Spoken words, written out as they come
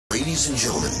Ladies and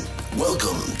gentlemen,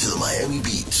 welcome to the Miami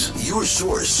Beat, your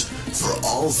source for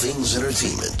all things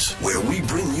entertainment, where we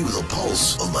bring you the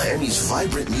pulse of Miami's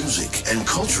vibrant music and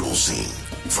cultural scene.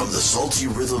 From the salty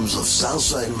rhythms of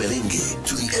salsa and merengue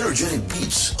to the energetic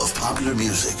beats of popular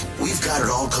music, we've got it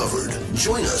all covered.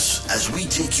 Join us as we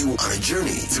take you on a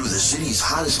journey through the city's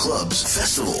hottest clubs,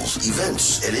 festivals,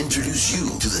 events, and introduce you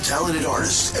to the talented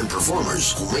artists and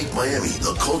performers who make Miami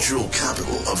the cultural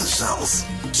capital of the South.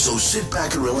 So sit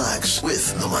back and relax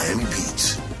with the Miami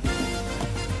Beat.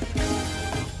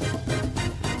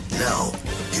 Now,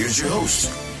 here's your host,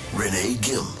 Rene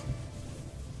Guim.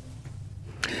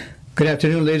 Good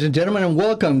afternoon, ladies and gentlemen, and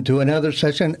welcome to another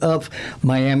session of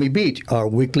Miami Beat, our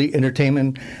weekly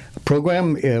entertainment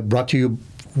program brought to you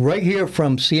right here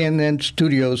from CNN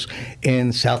Studios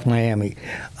in South Miami.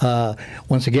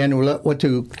 Once again, we want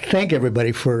to thank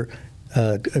everybody for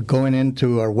going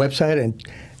into our website and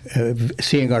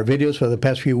seeing our videos for the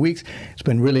past few weeks. It's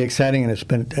been really exciting, and it's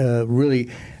been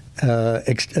really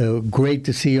great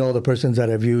to see all the persons that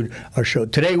have viewed our show.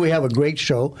 Today we have a great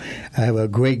show. I have a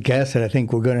great guest that I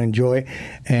think we're going to enjoy.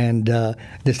 And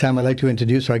this time I'd like to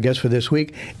introduce our guest for this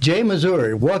week, Jae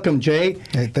Mazor. Welcome, Jae.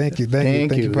 Hey, thank you for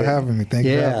having me. Thank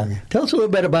you for having me. Tell us a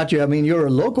little bit about you. I mean, you're a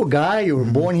local guy. You were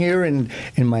born here in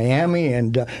Miami.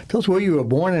 And tell us where you were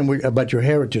born and about your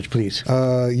heritage, please.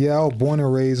 Yeah, I was born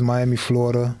and raised in Miami,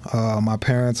 Florida. My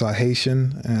parents are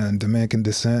Haitian and Dominican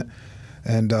descent.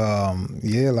 And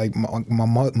yeah, like my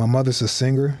mother's a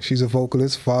singer. She's a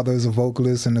vocalist. Father is a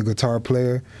vocalist and a guitar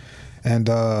player. And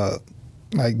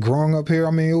like growing up here,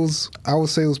 I mean, I would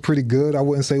say it was pretty good. I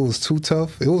wouldn't say it was too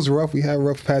tough. It was rough. We had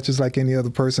rough patches like any other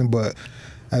person, but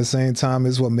at the same time,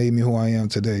 it's what made me who I am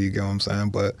today. You get what I'm saying?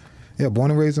 But yeah,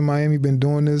 born and raised in Miami, been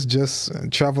doing this, just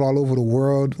travel all over the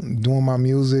world, doing my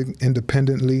music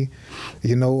independently.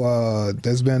 You know,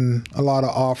 there's been a lot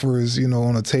of offers, you know,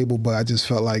 on the table, but I just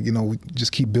felt like, you know, we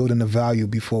just keep building the value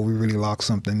before we really lock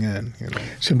something in, you know.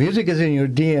 So music is in your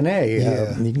DNA.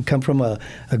 Yeah. You can come from a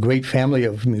great family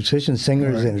of musicians,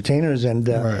 singers, Right. entertainers. And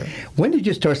Right. When did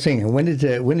you start singing? When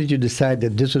did you decide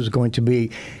that this was going to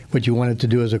be what you wanted to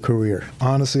do as a career?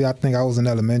 Honestly, I think I was in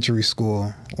elementary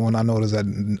school when I noticed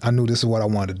that I knew this is what I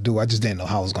wanted to do. I just didn't know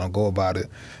how I was going to go about it.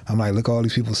 I'm like, look at all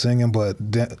these people singing, but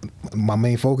my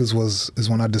main focus is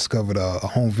when I discovered a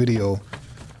home video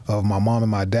of my mom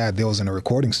and my dad. They was in a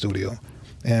recording studio.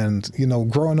 And, you know,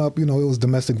 growing up, you know, it was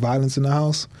domestic violence in the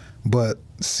house, but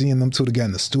seeing them two together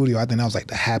in the studio, I think that was like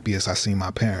the happiest I seen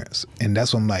my parents. And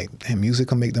that's when I'm like, hey, music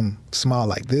can make them smile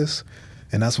like this.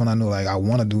 And that's when I knew, like, I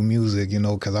want to do music, you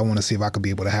know, because I want to see if I could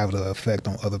be able to have the effect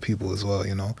on other people as well,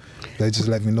 you know. They just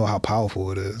let me know how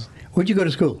powerful it is. Where'd you go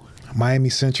to school? Miami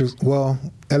Central, well,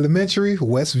 elementary,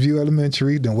 Westview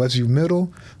Elementary, then Westview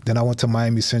Middle, then I went to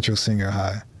Miami Central Senior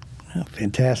High. Oh,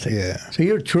 fantastic. Yeah. So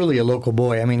you're truly a local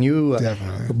boy. I mean, you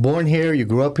Definitely. were born here, you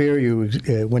grew up here, you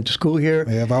went to school here.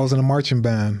 Yeah, I was in a marching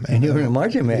band. And you were in a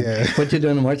marching band? Yeah. What you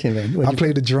doing in a marching band? I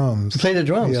played the drums. You played the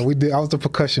drums? Yeah, we did. I was the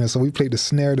percussionist, so we played the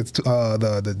snare,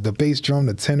 the bass drum,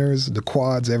 the tenors, the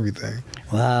quads, everything.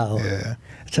 Wow. Yeah.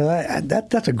 So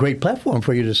that's a great platform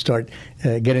for you to start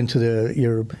get into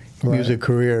your music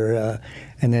career,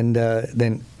 and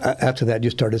then after that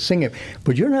you started singing.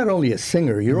 But you're not only a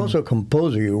singer; you're also a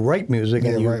composer. You write music,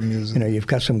 and write music. You know, you've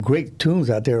got some great tunes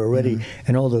out there already,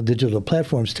 and all the digital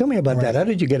platforms. Tell me about that. How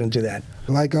did you get into that?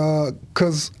 Like,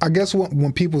 cause I guess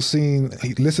when people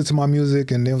listen to my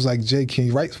music and they was like, Jay, can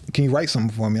you write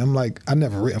something for me? I'm like, I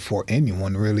never written for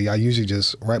anyone really. I usually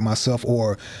just write myself,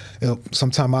 or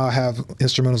sometime I'll have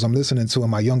instrumentals I'm listening to, and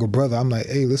my younger brother, I'm like,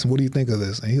 hey, listen, what do you think of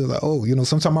this? And he was like, oh, you know,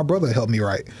 sometimes my brother helped me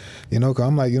write, you know, cause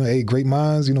I'm like, you know, hey, great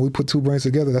minds, you know, we put two brains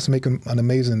together, that's making an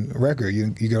amazing record. You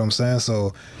get what I'm saying?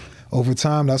 So over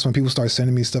time, that's when people start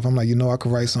sending me stuff. I'm like, you know, I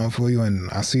could write something for you, and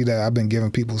I see that I've been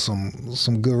giving people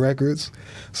some good records.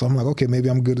 So I'm like, okay, maybe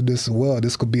I'm good at this as well.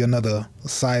 This could be another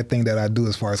side thing that I do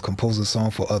as far as composing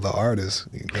songs for other artists.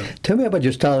 You know? Tell me about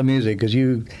your style of music, because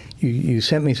you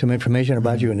sent me some information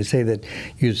about you, and they say that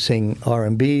you sing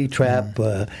R&B, trap.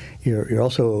 You're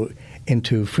also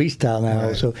into freestyle now.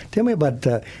 Right. So tell me about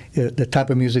the type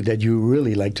of music that you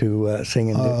really like to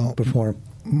sing and perform.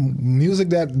 Music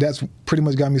that's pretty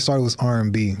much got me started was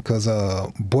R&B, because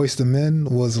Boyz II Men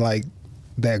was like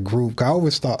that group. I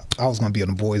always thought I was gonna be in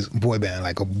a boy band,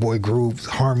 like a boy group,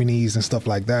 harmonies and stuff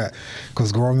like that.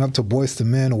 Because growing up to Boyz II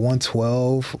Men,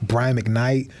 112, Brian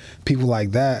McKnight, people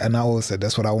like that, and I always said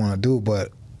that's what I want to do.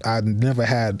 But I never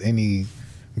had any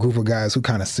group of guys who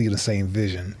kind of see the same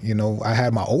vision. You know, I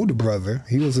had my older brother.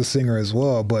 He was a singer as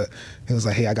well, but he was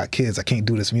like, hey, I got kids. I can't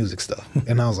do this music stuff.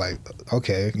 And I was like,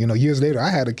 okay. You know, years later, I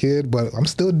had a kid, but I'm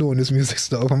still doing this music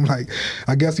stuff. I'm like,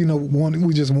 I guess, you know,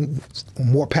 we just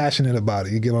more passionate about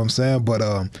it. You get what I'm saying? But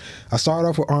I started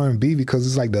off with R&B because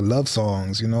it's like the love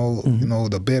songs, you know, you know,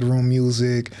 the bedroom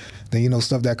music, then, you know,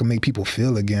 stuff that can make people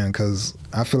feel again. Because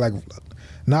I feel like,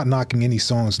 not knocking any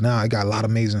songs now, I got a lot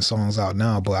of amazing songs out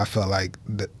now, but I felt like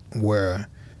where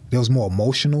there was more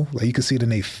emotional, like you could see it in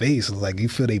their face, like you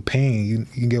feel their pain.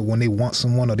 You get when they want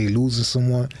someone or they losing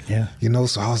someone. Yeah. You know,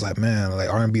 so I was like, man, like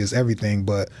R&B is everything.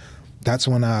 But that's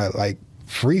when I like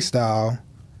freestyle.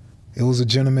 It was a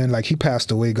gentleman, like he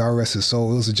passed away, God rest his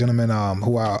soul. It was a gentleman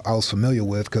who I was familiar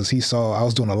with because he saw I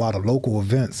was doing a lot of local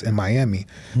events in Miami.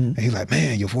 And he's like,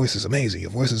 man, your voice is amazing.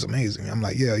 Your voice is amazing. I'm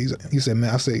like, yeah. He said,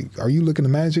 man, I say, are you looking to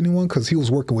manage anyone? Because he was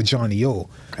working with Johnny O.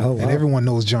 Oh, wow. And everyone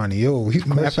knows Johnny O.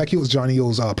 Matter of fact, he was Johnny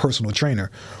O's personal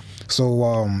trainer. So,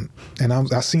 and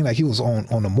I seen like he was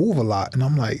on the move a lot. And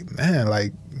I'm like, man,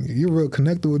 like you're real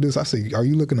connected with this. I say, are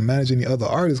you looking to manage any other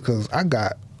artists? Because I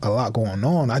got a lot going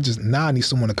on. Now I need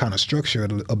someone to kind of structure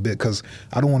it a bit because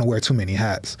I don't want to wear too many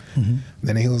hats.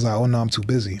 Then he was like, oh no, I'm too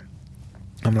busy.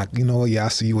 I'm like, you know what, yeah, I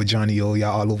see you with Johnny O,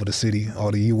 y'all all over the city,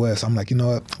 all the US. I'm like, you know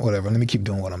what, whatever, let me keep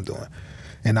doing what I'm doing.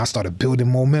 And I started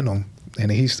building momentum.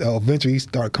 And he eventually he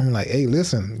started coming like, hey,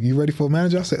 listen, you ready for a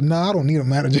manager? I said, no, I don't need a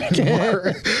manager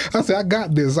anymore. I said, I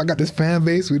got this. I got this fan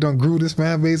base. We done grew this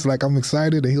fan base. Like, I'm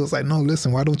excited. And he was like, no,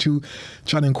 listen, why don't you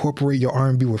try to incorporate your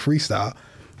R&B with freestyle?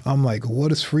 I'm like,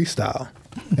 what is freestyle?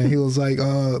 And he was like,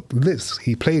 this.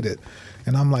 He played it.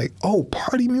 And I'm like, oh,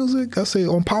 party music? I say,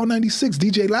 on Power 96,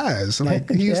 DJ Laz. Like,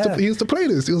 he used to play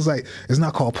this. He was like, it's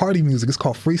not called party music, it's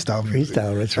called freestyle music.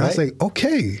 Freestyle, that's right. I say,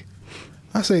 okay.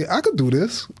 I say, I could do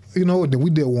this. You know, then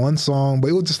we did one song, but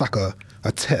it was just like a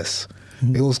test.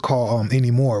 It was called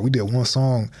Anymore. We did one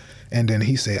song. And then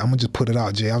he said, I'm going to just put it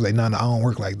out, Jay. I was like, no, I don't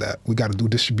work like that. We got to do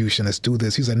distribution. Let's do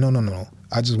this. He's like, no.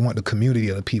 I just want the community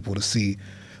of the people to see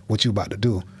what you about to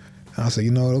do. And I said,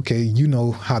 you know, okay, you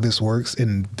know how this works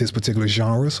in this particular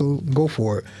genre, so go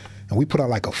for it. And we put out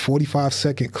like a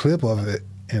 45-second clip of it,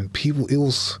 and people, it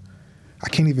was, I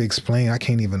can't even explain, I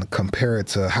can't even compare it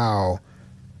to how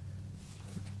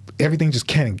everything just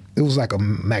can't, it was like a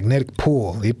magnetic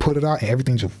pull. They put it out and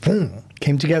everything just boom.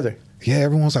 Came together. Yeah,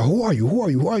 everyone's like, who are you? Who are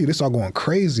you? Who are you? They start going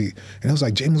crazy. And it was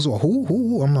like, Jae Mazor,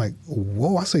 who? I'm like,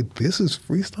 whoa, I say, this is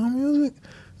freestyle music?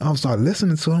 And I started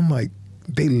listening to it, I'm like,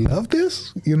 they love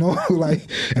this, you know, like,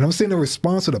 and I'm seeing the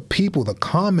response of the people, the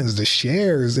comments, the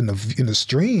shares in the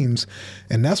streams,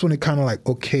 and that's when it kind of like,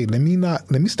 okay, let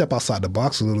me step outside the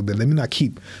box a little bit. Let me not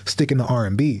keep sticking to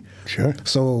R&B. Sure.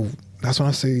 So that's when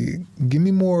I say, give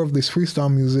me more of this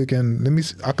freestyle music, and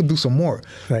I could do some more.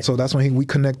 Right. So that's when we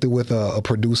connected with a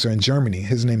producer in Germany.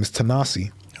 His name is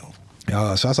Tanasi.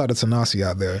 Shouts out to Tanasi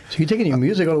out there. So you're taking your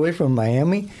music all the way from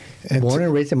Miami, born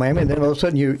and raised in Miami, and then all of a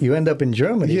sudden you end up in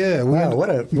Germany. Yeah. Wow,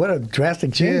 what a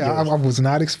drastic change. Yeah, I was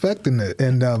not expecting it.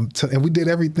 And we did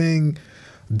everything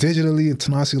digitally. And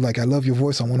Tanasi, like, I love your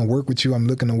voice. I want to work with you. I'm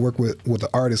looking to work with the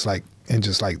artist, like, and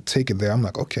just like take it there. I'm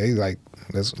like, okay, like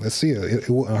let's see it. It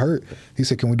wouldn't hurt. He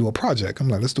said, can we do a project? I'm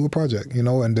like, let's do a project, you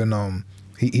know. And then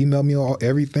he emailed me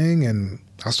everything, and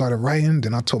I started writing.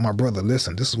 Then I told my brother,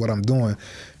 listen, this is what I'm doing.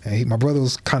 And my brother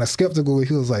was kind of skeptical.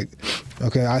 He was like,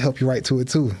 okay, I'll help you write to it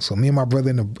too. So me and my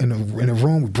brother in the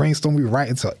room, we brainstormed, we write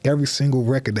into every single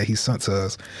record that he sent to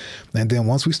us. And then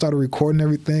once we started recording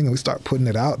everything and we started putting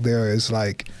it out there, it's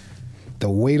like the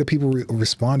way the people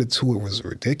responded to it was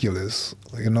ridiculous,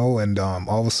 you know. And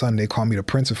all of a sudden they call me the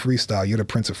Prince of Freestyle. You're the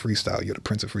Prince of Freestyle. You're the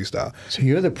Prince of Freestyle. So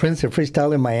you're the Prince of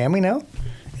Freestyle in Miami now?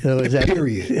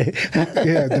 Period.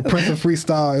 Yeah, the Prince of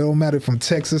Freestyle. It don't matter from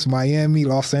Texas, Miami,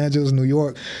 Los Angeles, New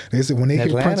York. They said when they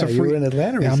hear Prince of Freestyle, you were in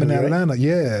Atlanta. Yeah, I'm in Atlanta. Right?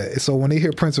 Yeah. So when they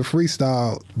hear Prince of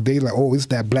Freestyle, they like, oh, it's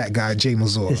that black guy, Jae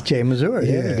Mazor. It's Jae Mazor.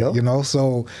 Yeah, there you go. You know,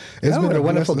 so it's been a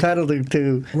wonderful title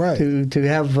to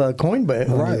have coined by.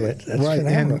 Right. Right.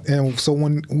 And so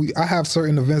when I have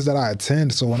certain events that I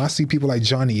attend. So when I see people like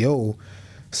Johnny O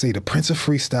say the Prince of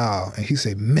Freestyle, and he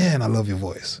say, man, I love your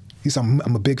voice. He said,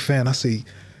 I'm a big fan. I say,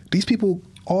 these people,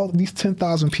 all these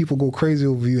 10,000 people go crazy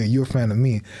over you, and you're a fan of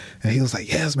me. And he was like,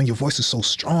 yes, man, your voice is so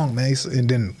strong, man. And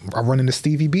then I run into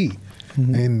Stevie B.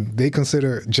 And they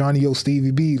consider Johnny O,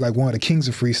 Stevie B like one of the kings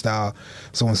of freestyle.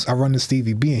 So when I run into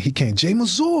Stevie B, and he came, Jae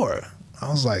Mazor. I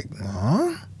was like,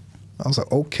 huh? I was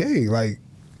like, okay, like,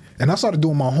 and I started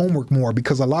doing my homework more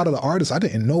because a lot of the artists, I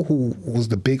didn't know who was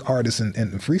the big artist in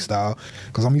freestyle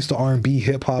because I'm used to R&B,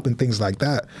 hip hop, and things like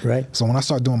that. Right. So when I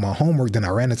started doing my homework, then I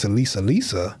ran into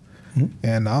Lisa.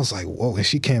 And I was like, whoa. And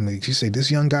she came to me, she said,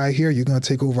 this young guy here, you're going to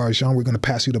take over our genre. We're going to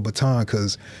pass you the baton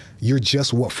because you're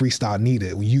just what freestyle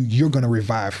needed. You're going to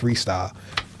revive freestyle.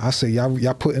 I said, y'all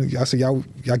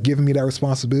giving me that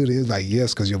responsibility? It's like,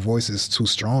 yes, because your voice is too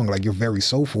strong. Like, you're very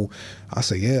soulful. I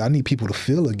said, yeah, I need people to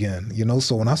feel again, you know?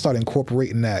 So when I started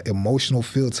incorporating that emotional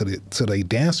feel to the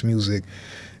dance music,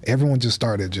 everyone just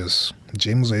started Jae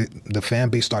Mazor, the fan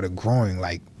base started growing.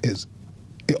 Like,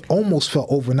 it almost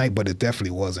felt overnight, but it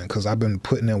definitely wasn't, because I've been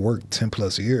putting in work 10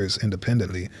 plus years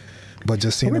independently. But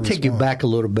just seeing I'm going to take you back a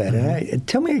little bit. And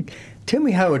tell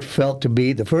me how it felt to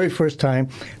be the very first time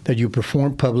that you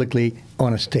performed publicly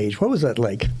on a stage. What was that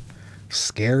like?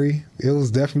 Scary. It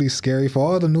was definitely scary for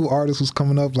all the new artists who's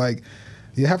coming up. Like,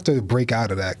 you have to break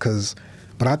out of that.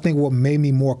 But I think what made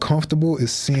me more comfortable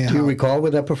is seeing. Do you recall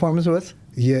what that performance was?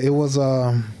 Yeah, it was.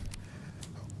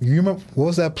 You remember what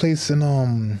was that place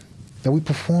in that we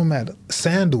performed at?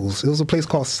 Sandals. It was a place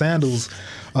called Sandals.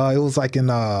 It was like in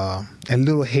a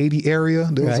little Haiti area.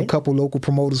 There was a couple local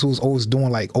promoters who was always doing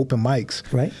like open mics.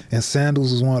 Right. And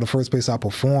Sandals was one of the first places I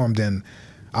performed, and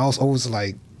I was always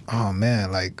like, oh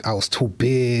man, like I was too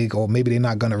big, or maybe they're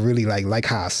not gonna really like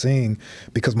how I sing,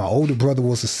 because my older brother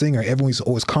was a singer. Everyone used to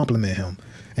always compliment him,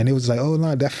 and it was like, oh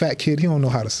no, that fat kid, he don't know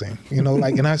how to sing, you know,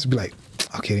 like, and I used to be like,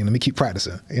 okay, let me keep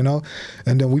practicing, you know?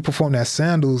 And then we performed at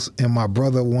Sandals, and my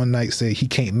brother one night said, he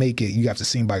can't make it, you have to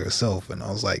sing by yourself. And I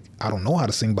was like, I don't know how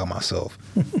to sing by myself.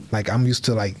 Like, I'm used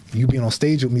to like you being on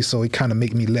stage with me, so it kind of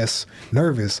make me less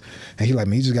nervous. And he like,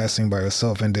 man, you just gotta sing by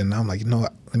yourself. And then I'm like, you know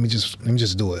what? Let me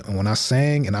just do it. And when I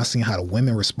sang and I seen how the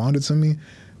women responded to me,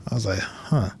 I was like,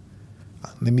 huh,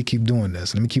 let me keep doing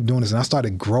this. Let me keep doing this. And I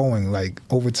started growing. Like,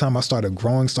 over time, I started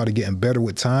growing, started getting better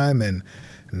with time. And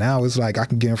now it's like I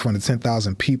can get in front of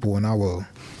 10,000 people and I will,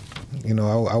 you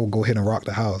know, I will go ahead and rock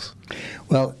the house.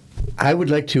 Well, I would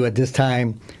like to, at this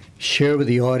time, share with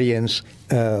the audience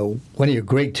one of your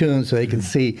great tunes so they can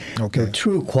see the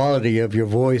true quality of your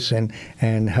voice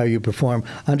and how you perform.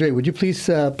 Andre, would you please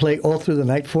play All Through the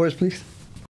Night for us, please?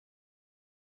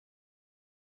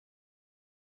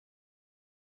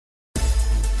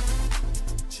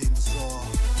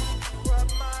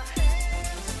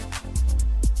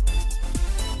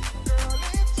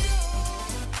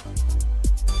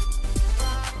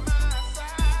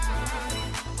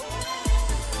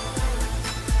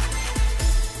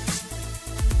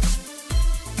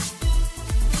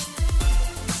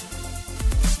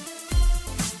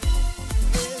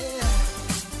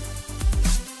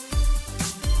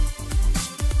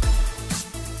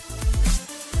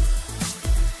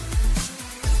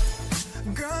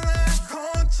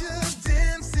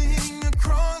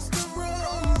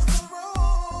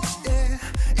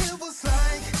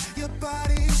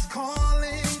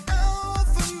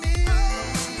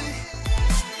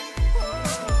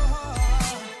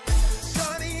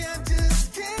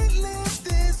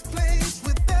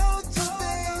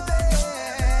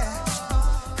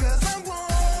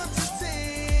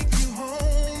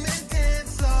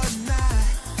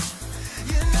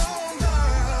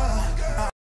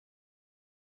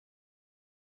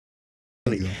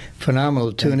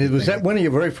 Phenomenal tune. Was that one of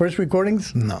your very first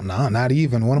recordings? No, not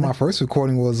even. One of my first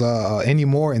recordings was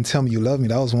Anymore and Tell Me You Love Me.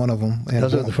 That was one of them. And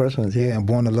those were the first ones, yeah. And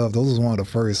Born to Love, those was one of the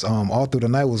first. All Through the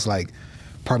Night was like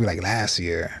probably like last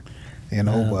year, you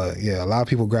know. But yeah, a lot of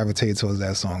people gravitate towards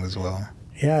that song as well.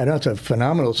 Yeah, I know it's a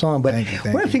phenomenal song. But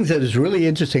one of the things that is really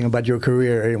interesting about your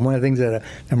career, and one of the things that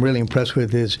I'm really impressed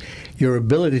with, is your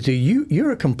ability to,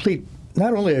 you're a complete,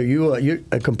 not only are you're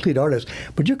a complete artist,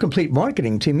 but you're a complete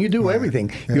marketing team. You do everything.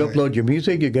 You upload your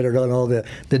music, you get it on all the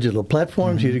digital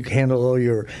platforms, you handle all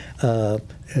your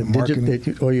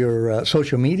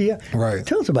social media. Right.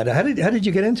 Tell us about it. How did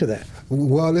you get into that?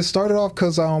 Well, it started off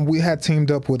because we had teamed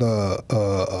up with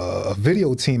a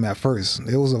video team at first.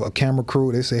 It was a camera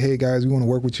crew. They said, hey guys, we want to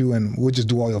work with you and we'll just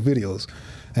do all your videos.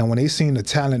 And when they seen the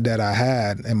talent that I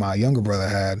had and my younger brother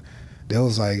had, they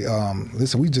was like,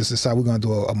 listen, we just decided we're going to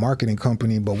do a marketing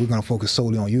company, but we're going to focus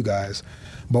solely on you guys.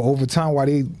 But over time, while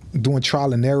they doing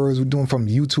trial and errors, we're doing from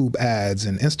YouTube ads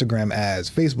and Instagram ads,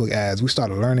 Facebook ads, we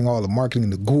started learning all the marketing,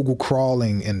 the Google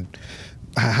crawling, and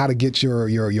how to get your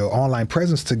online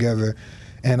presence together.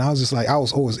 And I was just like, I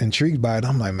was always intrigued by it.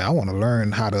 I'm like, man, I want to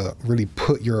learn how to really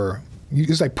put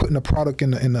it's like putting a product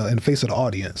in the face of the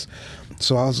audience.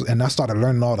 So I started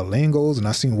learning all the lingos, and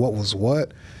I seen what was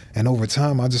what. And over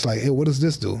time, I just like, hey, what does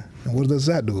this do? And what does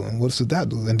that do? And what does that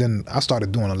do? And then I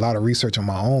started doing a lot of research on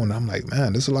my own. I'm like,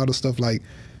 man, there's a lot of stuff like,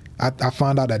 I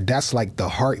found out that that's like the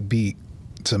heartbeat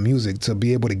to music, to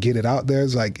be able to get it out there.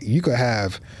 It's like, you could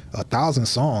have 1,000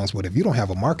 songs, but if you don't have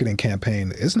a marketing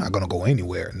campaign, it's not going to go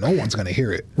anywhere. No one's going to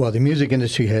hear it. Well, the music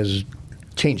industry has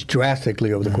changed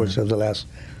drastically over the course of the last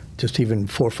just even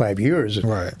 4 or 5 years.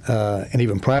 Right. And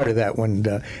even prior to that, when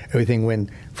everything went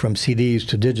from CDs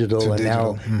to digital, and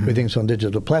now everything's on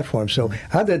digital platforms. So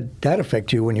how did that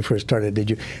affect you when you first started? Did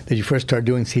you first start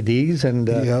doing CDs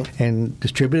and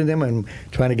distributing them and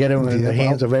trying to get them in the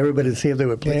hands of everybody to see if they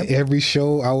would play them? Every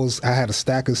show, I had a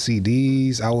stack of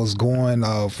CDs. I was going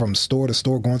from store to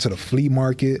store, going to the flea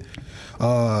market.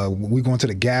 We going to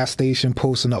the gas station,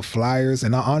 posting up flyers.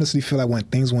 And I honestly feel like when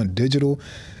things went digital,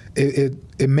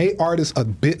 it made artists a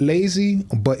bit lazy,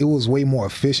 but it was way more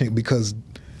efficient because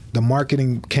the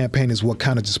marketing campaign is what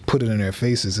kind of just put it in their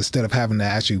faces instead of having to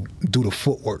actually do the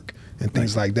footwork and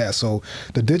things like that. So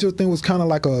the digital thing was kind of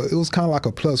like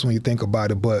a plus when you think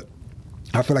about it, but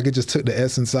I feel like it just took the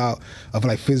essence out of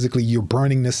like physically you're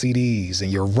burning the CDs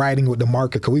and you're writing with the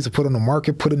marker. Because we used to put on the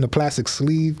marker, put it in the plastic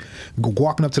sleeve,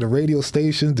 walking up to the radio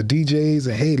stations, the DJs,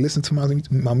 and hey, listen to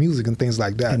my music and things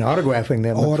like that. And autographing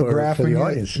them for the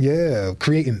audience. Yeah,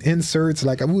 creating inserts.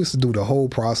 Like we used to do the whole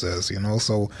process, you know.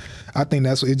 So I think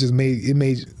that's what it just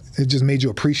made you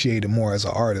appreciate it more as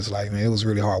an artist. Like, man, it was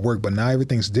really hard work, but now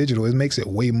everything's digital. It makes it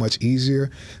way much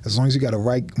easier. As long as you got a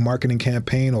right marketing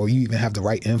campaign or you even have the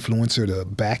right influencer to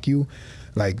back you,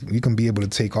 like, you can be able to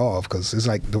take off because it's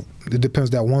like, it depends.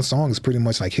 That one song is pretty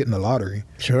much like hitting the lottery.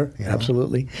 Sure, you know?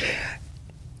 Absolutely.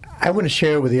 I want to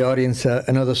share with the audience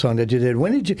another song that you did.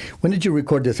 When did you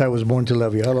record this? I Was Born to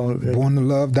Love You. How long? Born to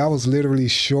Love, that was literally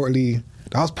that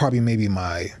was probably maybe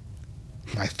my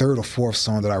third or fourth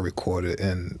song that I recorded,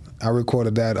 and I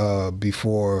recorded that a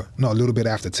little bit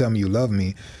after Tell Me You Love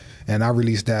Me, and I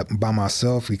released that by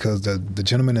myself because the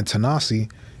gentleman in Tennessee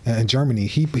in Germany,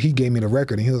 he gave me the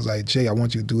record and he was like, Jay, I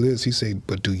want you to do this. He said,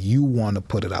 but do you want to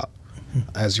put it out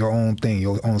as your own thing,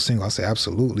 your own single? I said,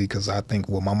 absolutely, because I think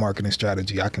with my marketing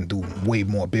strategy, I can do way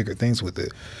more bigger things with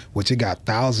it, which it got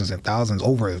thousands and thousands,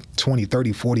 over 20,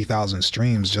 30, 40,000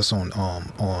 streams just on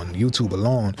YouTube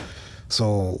alone.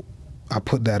 So I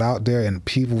put that out there and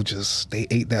people they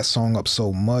ate that song up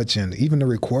so much. And even the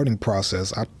recording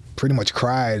process, I pretty much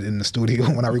cried in the studio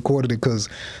when I recorded it because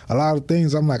a lot of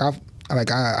things I'm like,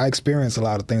 I experienced a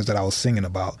lot of things that I was singing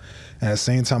about. And at the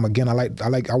same time, again, I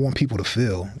want people to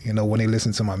feel, you know, when they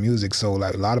listen to my music. So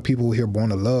like a lot of people who hear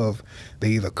Born to Love, they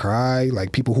either cry,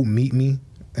 like people who meet me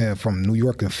from New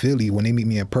York and Philly, when they meet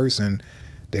me in person,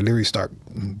 they literally start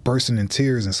bursting in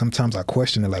tears. And sometimes I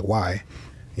question it, like, why?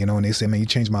 You know, and they say, man, you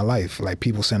changed my life. Like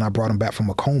people saying I brought them back from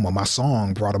a coma. My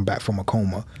song brought them back from a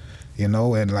coma, you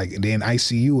know, and like they're in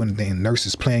ICU and then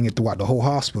nurses playing it throughout the whole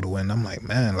hospital. And I'm like,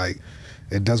 man, like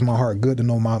it does my heart good to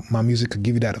know my music could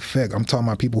give you that effect. I'm talking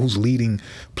about people who's leading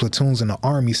platoons in the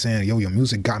Army saying, yo, your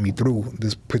music got me through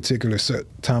this particular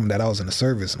time that I was in the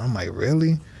service. And I'm like,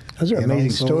 really? Those are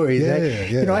amazing stories. Yeah.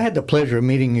 You know, I had the pleasure of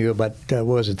meeting you about, what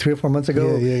was it, 3 or 4 months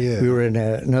ago? Yeah. We were in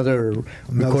another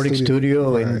recording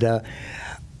studio right. and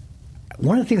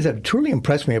one of the things that truly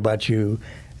impressed me about you,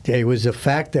 Jay, was the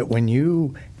fact that when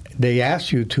they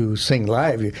asked you to sing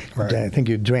live, I think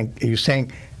you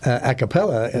sang a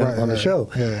cappella on the show.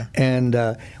 Yeah. And one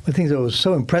of the things that was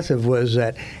so impressive was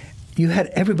that you had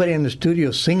everybody in the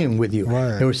studio singing with you.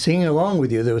 Right. They were singing along with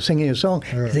you. They were singing your song.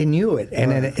 Right. They knew it,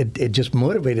 and then it just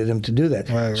motivated them to do that.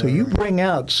 So you bring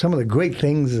out some of the great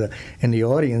things in the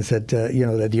audience that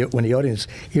when the audience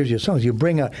hears your songs, you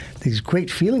bring out these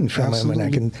great feelings from them, and I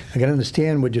can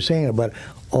understand what you're saying about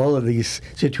all of these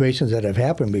situations that have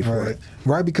happened before.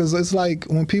 Right, because it's like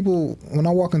when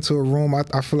I walk into a room,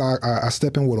 I feel like I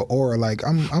step in with an aura, like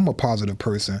I'm a positive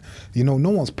person. You know, no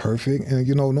one's perfect, and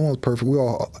you know, no one's perfect. We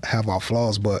all have our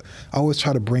flaws, but I always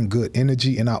try to bring good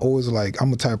energy, and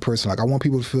I'm a type of person, like I want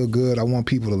people to feel good. I want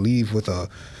people to leave with a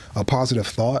positive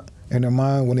thought in their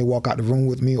mind when they walk out the room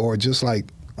with me, or just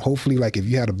like, hopefully, like if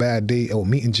you had a bad day or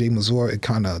meeting Jae Mazor, it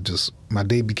kind of just, my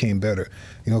day became better.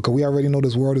 You know, because we already know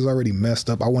this world is already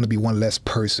messed up. I want to be one less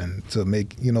person to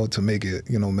make it,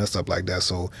 messed up like that.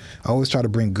 So I always try to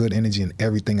bring good energy in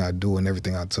everything I do and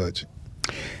everything I touch.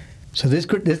 So this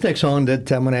next song that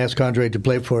I'm going to ask Andre to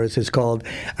play for us is called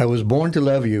 "I Was Born to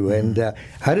Love You." And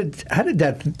how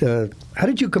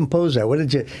did you compose that?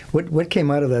 What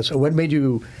came out of that? So what made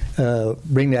you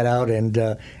bring that out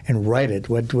and write it?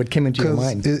 What came into your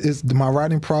mind? My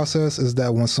writing process is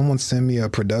that when someone sends me a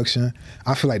production,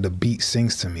 I feel like the beat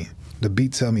sings to me. The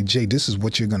beat tell me, Jay, this is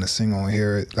what you're gonna sing on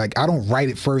here. Like I don't write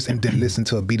it first and then listen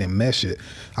to a beat and mesh it.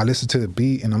 I listen to the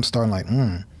beat and I'm starting like,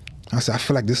 I said, I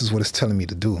feel like this is what it's telling me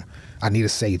to do. I need to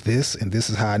say this, and this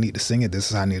is how I need to sing it.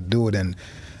 This is how I need to do it. And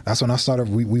that's when I started.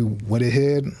 We went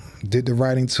ahead, did the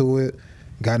writing to it,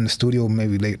 got in the studio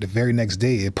maybe late the very next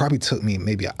day. It probably took me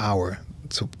maybe an hour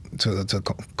to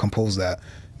compose that,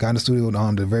 Got in the studio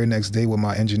the very next day with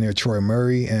my engineer Troy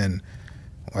Murray, and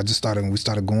we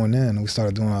started going in, and we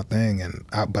started doing our thing,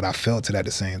 but I felt it at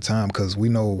the same time, because we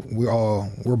know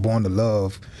we're born to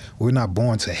love. We're not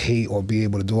born to hate or be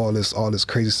able to do all this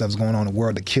crazy stuff's going on in the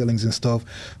world, the killings and stuff.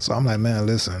 So I'm like, man,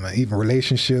 listen, man, even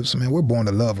relationships, man, we're born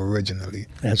to love originally.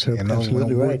 That's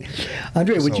absolutely right.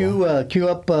 Andre, would you cue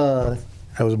up I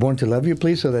Was Born to Love You,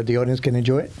 please, so that the audience can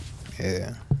enjoy it?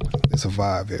 Yeah, it's a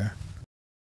vibe here.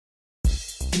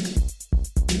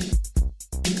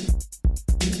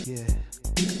 Yeah.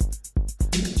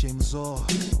 Jae Mazor.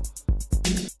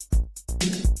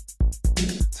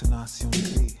 Tanasi on the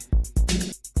beat.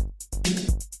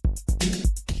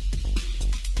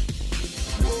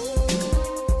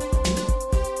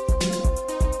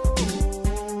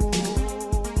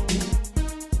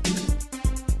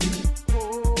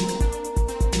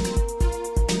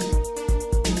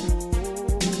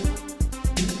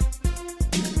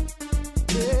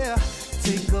 Yeah,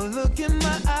 take a look in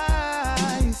my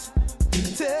eyes.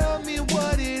 Tell me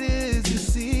what it is you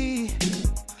see.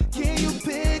 Can you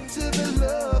picture the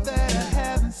love that I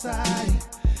have inside?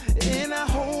 And I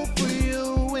hope for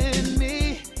you and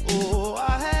me. Oh,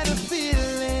 I had a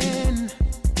feeling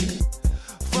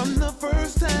from the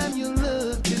first time you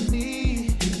looked at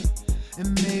me.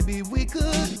 And maybe we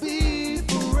could be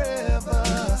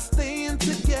forever, staying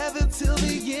together till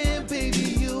the end, baby,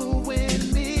 you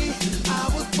and me. I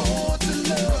was born to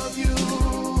love you.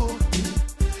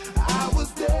 I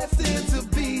was destined to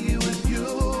be with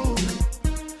you.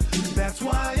 That's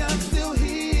why I'm still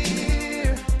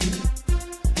here.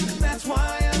 That's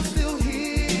why I'm still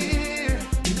here.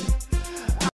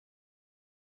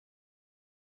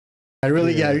 I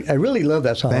really love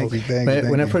that song. Thank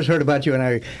you. When I first heard about you, and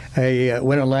I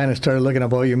went online and started looking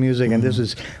up all your music, and this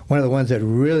is one of the ones that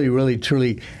really,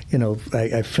 truly,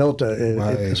 I felt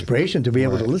inspiration to be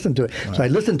able to listen to it. So I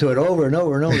listened to it over and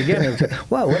over and over again. And said,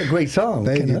 wow, what a great song!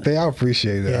 Thank you. I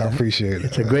appreciate it. Yeah. I appreciate it.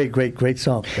 It's a great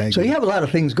song. Thank so you. you have a lot of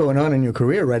things going on in your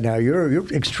career right now. You're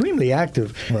extremely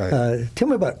active. Right. Tell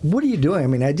me about what are you doing? I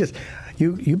mean,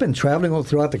 you've been traveling all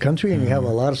throughout the country, and you have a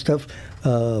lot of stuff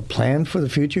planned for the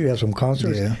future. You have some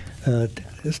concerts. Yeah.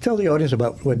 Just tell the audience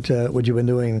about what you've been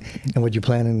doing and what you're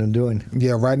planning on doing.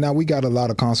 Yeah, right now we got a lot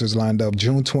of concerts lined up.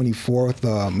 June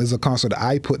 24th is a concert that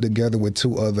I put together with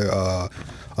two other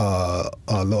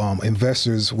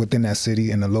investors within that city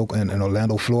in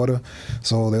Orlando, Florida.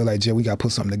 So they were like, Jay, we got to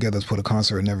put something together, let's put a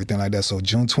concert and everything like that. So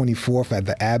June 24th at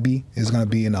the Abbey is going to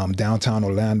be in downtown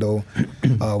Orlando.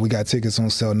 We got tickets on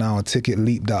sale now on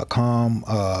ticketleap.com.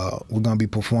 We're going to be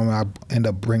performing. I end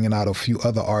up bringing out a few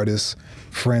other artists,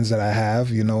 friends that I have,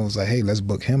 it's like, hey, let's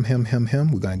book him.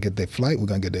 We're going to get their flight. We're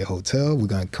going to get their hotel. We're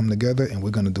going to come together, and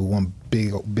we're going to do one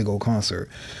big old concert.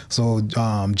 So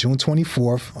June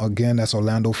 24th, again, that's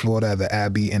Orlando, Florida at the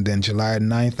Abbey. And then July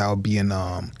 9th, I'll be in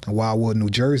Wildwood, New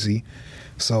Jersey.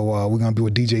 So we're going to be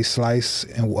with DJ Slice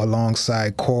and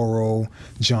alongside Coro,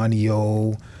 Johnny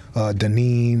O,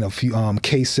 Deneen, a few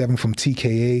K7 from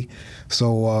TKA.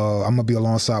 So I'm gonna be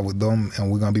alongside with them,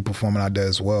 and we're gonna be performing out there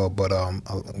as well. But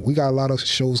we got a lot of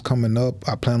shows coming up.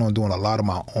 I plan on doing a lot of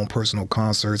my own personal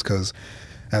concerts, because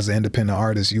as an independent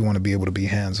artist, you want to be able to be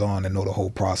hands-on and know the whole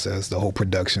process, the whole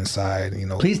production side.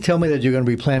 Please tell me that you're going to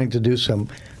be planning to do some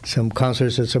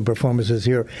concerts and some performances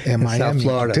here in Miami, South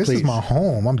Florida. This is my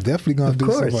home. I'm definitely going to do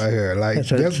something out here. Like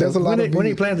there's a lot of. When do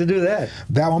you plan to do that?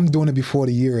 I'm doing it before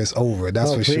the year is over.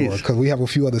 That's for sure. Because we have a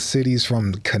few other cities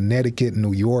from Connecticut,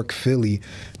 New York, Philly.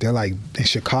 They're like in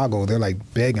Chicago. They're like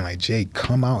begging, like, Jay,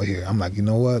 come out here. I'm like, you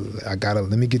know what? Let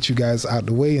me get you guys out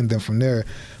the way, and then from there,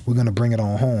 we're gonna bring it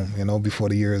on home. Before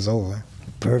the year is over.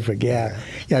 Perfect. Yeah.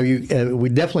 We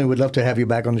definitely would love to have you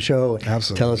back on the show.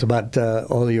 Absolutely. Tell us about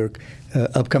all of your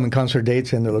upcoming concert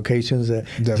dates and the locations,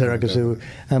 etc. Because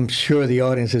I'm sure the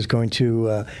audience is going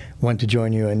to want to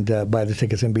join you and buy the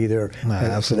tickets and be there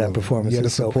for that performance. Yeah, the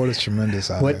support is tremendous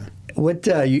out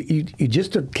there. You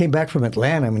just came back from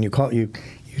Atlanta. I mean, you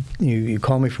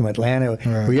called me from Atlanta.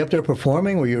 Right. Were you up there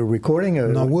performing? Were you recording?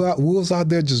 No, we was out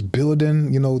there just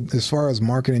building, as far as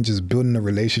marketing, just building a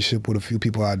relationship with a few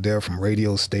people out there from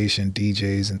radio station,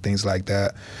 DJs, and things like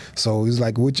that. So it's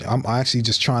like, I'm actually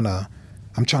just trying to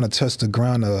touch the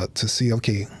ground to see,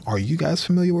 okay, are you guys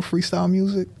familiar with freestyle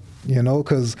music?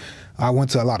 Because I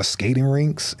went to a lot of skating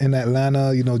rinks in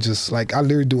Atlanta, just like I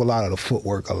literally do a lot of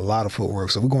footwork.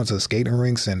 So we're going to the skating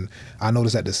rinks, and I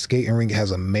noticed that the skating rink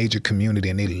has a major community,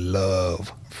 and they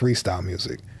love freestyle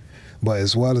music. But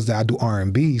as well as that, I do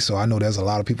R&B, so I know there's a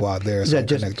lot of people out there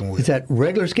connecting with. Is that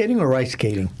regular skating or ice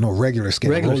skating? No, regular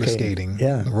skating. Roller skating.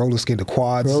 Yeah. The roller skate, the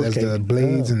quads roller as skating. The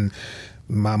blades, and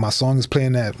My song is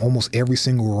playing at almost every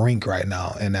single rink right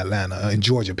now in Atlanta, in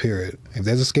Georgia, period. If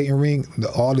there's a skating rink,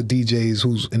 all the DJs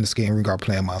who's in the skating rink are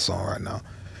playing my song right now.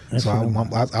 So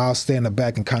I'll stay in the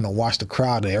back and kind of watch the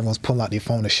crowd, and everyone's pulling out their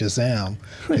phone to Shazam.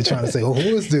 They're trying to say, "Oh,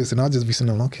 who is this?" And I'll just be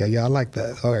sitting there, "Okay, yeah, I like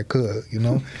that. All right, good," you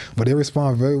know. But they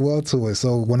respond very well to it.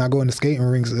 So when I go in the skating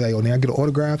rinks, they, "Oh, can I get an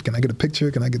autograph? Can I get a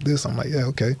picture? Can I get this?" I'm like, "Yeah,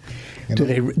 okay."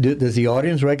 Does the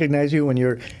audience recognize you when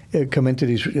you're come into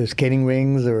these skating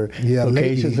rings or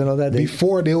locations and all that?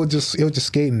 Before they would just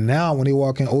skate. Now when they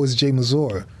walk in, "Oh, it's Jae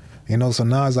Mazor." You know, so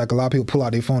now it's like a lot of people pull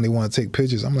out their phone, they want to take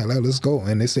pictures. I'm like, let's go.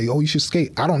 And they say, "Oh, you should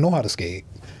skate." I don't know how to skate,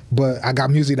 but I got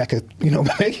music that could,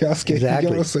 make y'all skate. Exactly.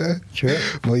 You know what I'm saying? Sure.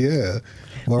 But yeah.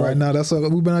 Well, right now, that's what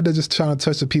we've been out there just trying to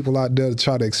touch the people out there to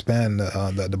try to expand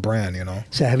the brand,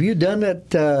 So have you done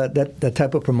that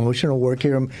type of promotional work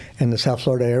here in the South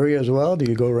Florida area as well? Do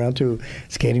you go around to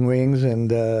skating rings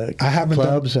and I haven't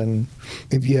clubs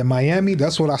Miami?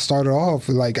 That's what I started off.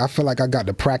 Like I feel like I got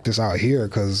to practice out here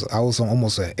because I was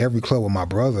almost at every club with my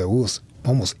brother. It was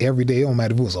almost every day. It don't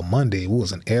matter if it was a Monday. We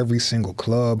was in every single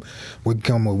club. We'd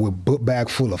come with book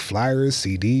bag full of flyers,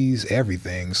 CDs,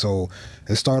 everything. So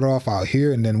it started off out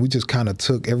here, and then we just kind of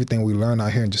took everything we learned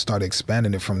out here and just started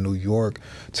expanding it from New York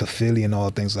to Philly and all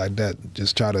things like that.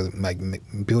 Just try to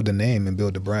build the name and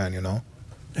build the brand,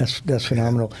 That's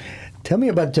phenomenal. Tell me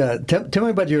about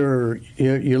your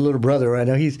little brother. I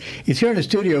know he's here in the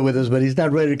studio with us, but he's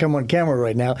not ready to come on camera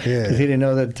right now because he didn't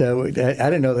know that I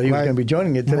didn't know that he was going to be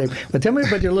joining it today. But tell me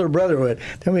about your little brother.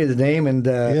 Tell me his name and.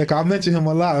 Yeah, 'cause I mention him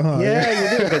a lot, huh?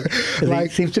 Yeah, you do. Cause he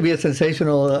seems to be a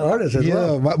sensational artist as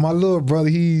well. Yeah, my little brother.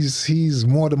 He's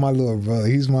more than my little brother.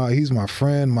 He's my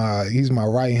friend. He's my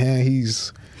right hand.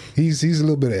 He's a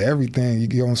little bit of everything, you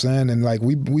know what I'm saying? And like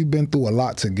we've been through a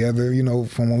lot together,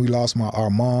 from when we lost our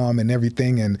mom and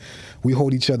everything, and we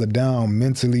hold each other down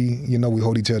mentally, we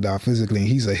hold each other down physically. And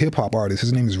he's a hip hop artist.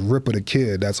 His name is Ripper the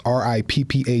Kid. That's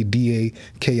RIPPADAKID.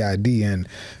 And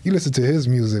you listen to his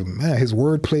music, man, his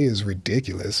wordplay is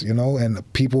ridiculous,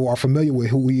 and people are familiar with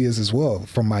who he is as well.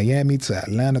 From Miami to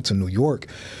Atlanta to New York.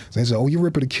 So they say, "Oh, you're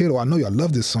Ripper the Kid. Oh, I know you. I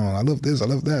love this song. I love this. I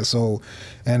love that." So,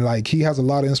 and like he has a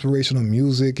lot of inspirational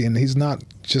music, and he's not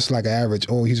just like an average,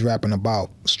 he's rapping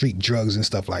about street drugs and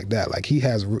stuff like that. Like he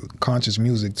has conscious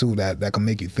music too that can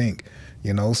make you think,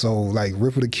 So like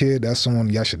Ripper the Kid, that's someone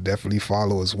y'all should definitely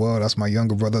follow as well. That's my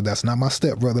younger brother. That's not my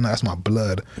stepbrother. No, that's my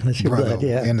blood brother. Blood,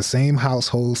 yeah. In the same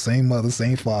household, same mother,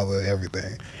 same father,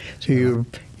 everything. So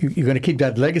you're going to keep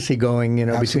that legacy going,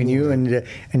 between you and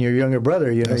your younger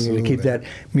brother. You're going to keep that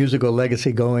musical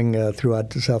legacy going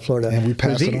throughout South Florida. And we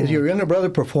pass it on. Is your younger brother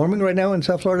performing right now in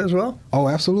South Florida as well? Oh,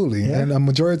 absolutely. Yeah. And a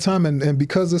majority of the time, and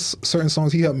because there's certain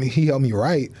songs he helped me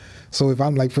write. So if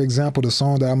I'm like, for example, the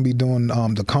song that I'm gonna be doing,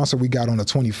 the concert we got on the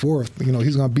 24th,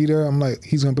 he's gonna be there. I'm like,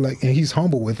 he's gonna be like, and he's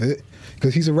humble with it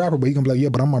because he's a rapper, but he's gonna be like, yeah,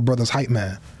 but I'm my brother's hype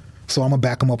man. So I'm going to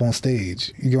back him up on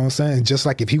stage. You know what I'm saying? Just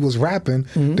like if he was rapping,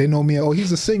 they know me, oh,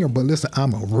 he's a singer, but listen,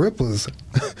 I'm a Ripper's.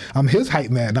 I'm his hype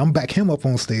man. I'm back him up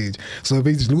on stage. So if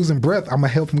he's losing breath, I'm going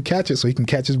to help him catch it so he can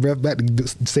catch his breath back to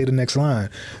say the next line.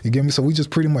 You get me? So we just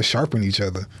pretty much sharpen each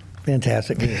other.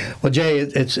 Fantastic. Yeah. Well,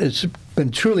 Jae, it's been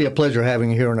truly a pleasure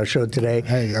having you here on our show today.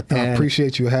 Hey, I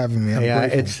appreciate you having me.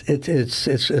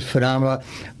 It's phenomenal.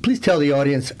 Please tell the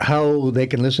audience how they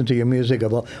can listen to your music,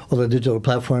 of all the digital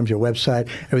platforms, your website,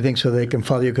 everything, so they can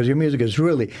follow you, because your music is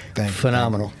really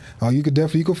phenomenal. You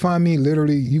could find me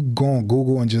literally. You go on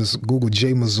Google and just Google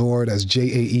Jae Mazor. That's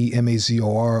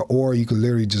JaeMazor, or you could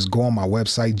literally just go on my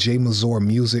website,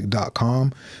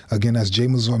 jaemazormusic.com. Again, that's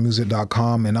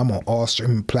jaemazormusic.com, and I'm on all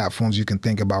streaming platforms you can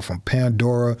think about, from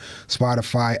Pandora,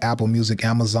 Spotify, Apple Music,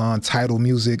 Amazon, Tidal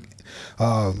Music.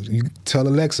 You tell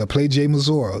Alexa, play Jae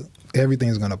Mazor.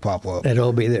 Everything's going to pop up. It'll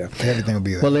all be there. Everything will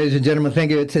be there. Well, ladies and gentlemen, thank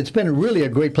you. It's been really a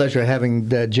great pleasure having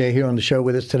Jae here on the show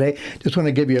with us today. Just want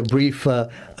to give you a brief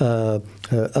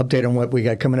update on what we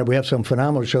got coming up. We have some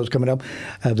phenomenal shows coming up.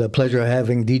 I have the pleasure of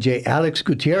having DJ Alex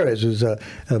Gutierrez, who's a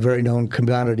very known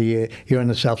commodity here in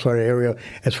the South Florida area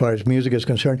as far as music is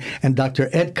concerned, and Dr.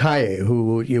 Ed Kaye,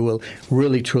 who you will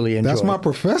really, truly enjoy. That's my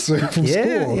professor from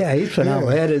school. Yeah, he's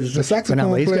phenomenal. Ed is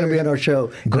phenomenal. He's going to be on our show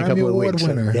in a couple of weeks.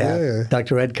 Winner. Yeah,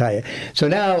 Dr. Ed Kaye. So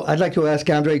now I'd like to ask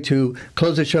Andre to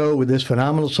close the show with this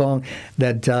phenomenal song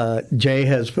that Jae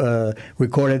has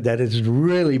recorded that has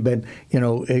really been,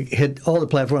 it hit all the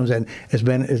platforms and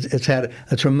it's had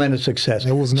a tremendous success.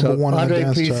 It was number one on the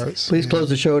dance charts. Please close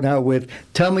the show now with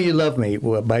 "Tell Me You Love Me"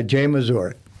 by Jae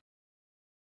Mazor.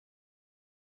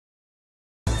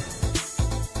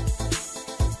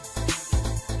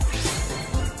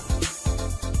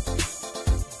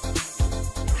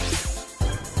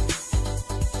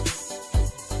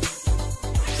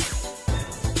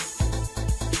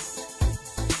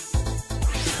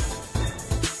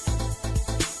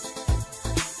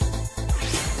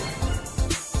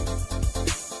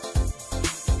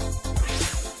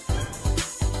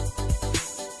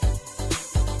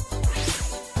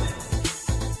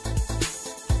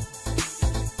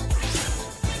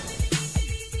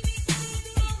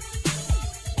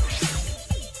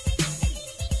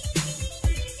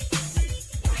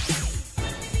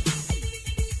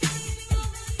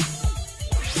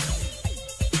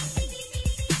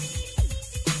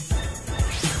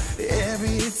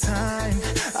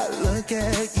 look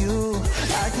at you,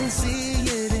 I can see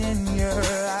it in your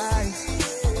eyes.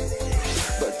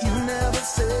 But you never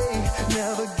say,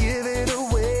 never give it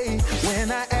away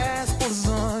when I ask what's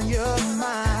on your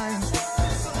mind.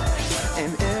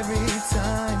 And every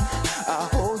time I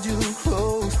hold you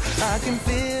close, I can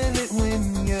feel it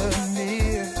when you're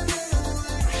near.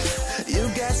 You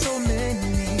got so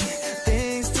many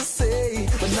things to say,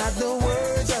 but not the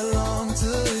words I long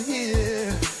to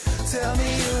hear. Tell me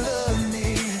you love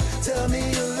me, tell me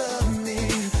you love me,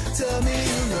 tell me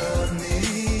you love me.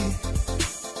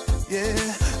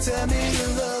 Yeah, tell me you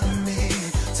love me,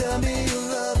 tell me you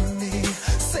love me.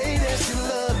 Say that you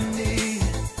love me.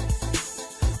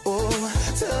 Oh,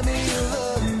 tell me you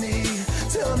love me,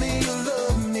 tell me you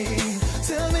love me,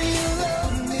 tell me you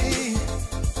love me.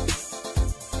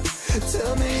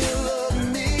 Tell me